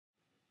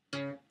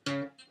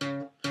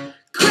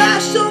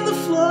crashed on the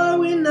floor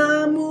when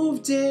I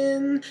moved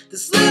in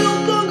this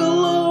little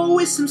bungalow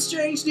with some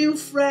strange new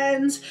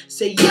friends.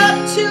 Stay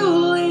up too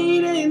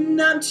late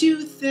and I'm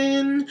too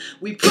thin.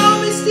 We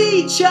promised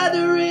each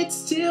other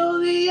it's till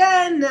the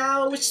end.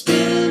 Now we're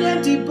spinning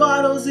empty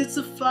bottles, it's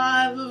the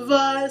five of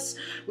us,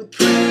 with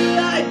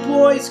pretty-eyed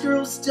boys,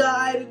 girls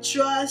die to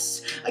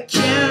trust. I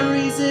can't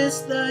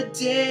resist the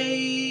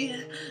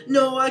day,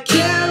 no, I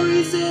can't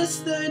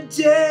resist the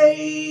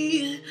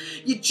day.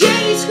 Your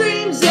Jenny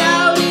screams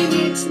out and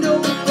it's no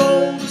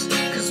pose,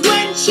 'cause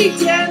when she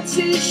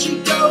dances she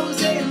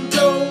goes and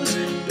goes.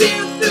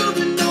 Beer through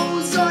the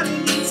nose on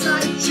an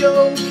inside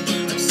joke.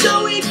 I'm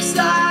so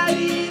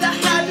excited I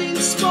haven't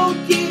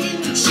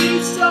spoken.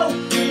 She's so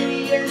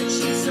pretty and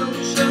she's so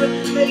sure.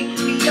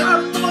 Maybe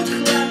I'm more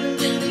clever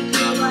than a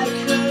girl like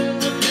her.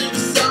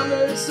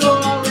 Summer's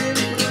all in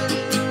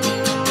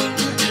bloom,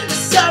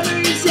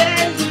 summer's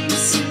ending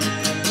soon.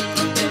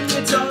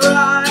 It's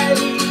alright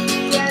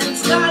and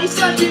it's nice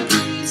not to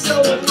be so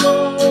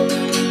alone,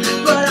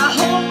 but I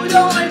hold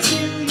on to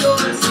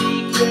your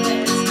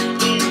secrets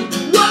in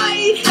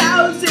white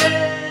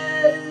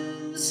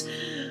houses.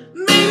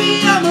 Maybe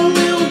I'm a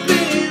little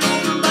bit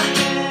over my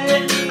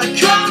head. I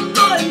come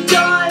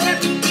undone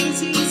everything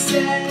he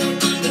said,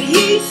 but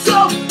he's so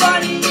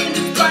funny in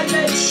his bright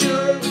red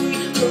shirt. We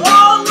were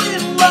all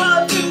in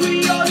love and we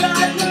all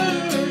got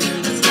hurt.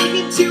 I sneak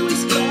into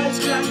his car,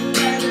 scratch the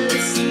leather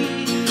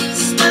seat,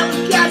 smell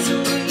of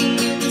gasoline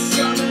in the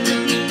summer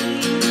heat.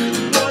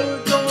 Boy,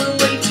 we're going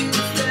way too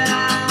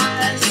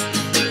fast.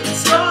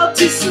 It's all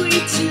too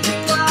sweet to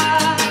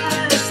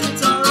last.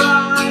 It's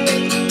alright,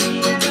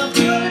 and I'll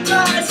put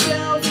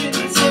myself in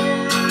his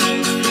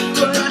hands,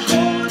 but I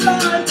hold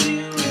on to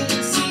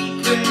his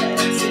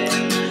secrets in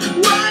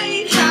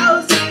white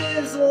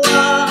houses. Love,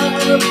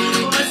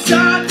 oh, I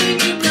start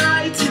thinking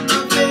nights in my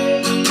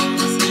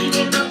veins,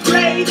 and I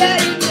pray that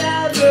it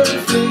never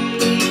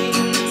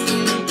fades.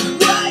 In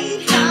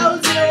white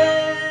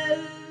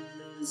houses,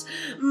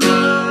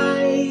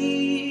 my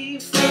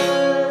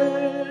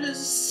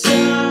first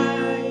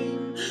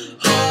time,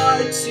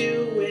 hard to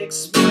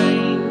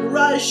explain,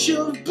 rush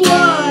of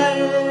blood,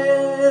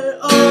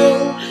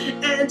 oh,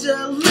 and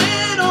a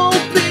little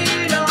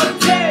bit of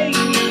pain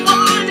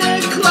on a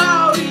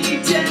cloudy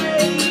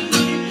day.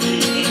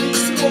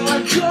 It's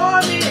more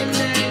common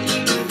than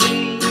you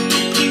think.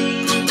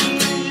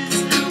 It's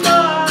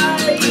my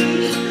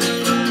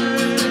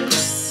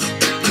first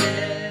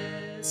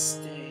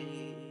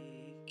mistake.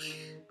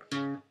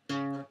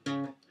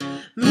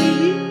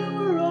 Maybe you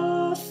were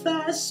all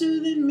faster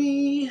than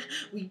me.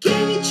 We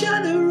gave each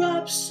other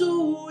up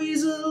so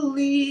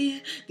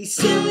easily. These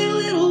silly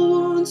little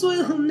wounds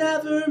will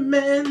never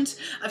mend.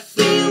 I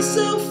feel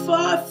so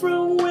far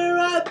from where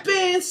I've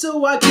been,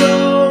 so I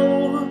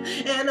go,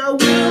 and I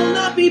will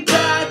not be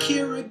back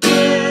here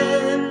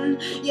again.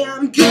 Yeah,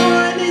 I'm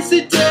gone as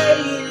the day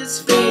is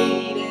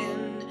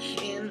fading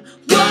in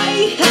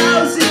white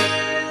houses.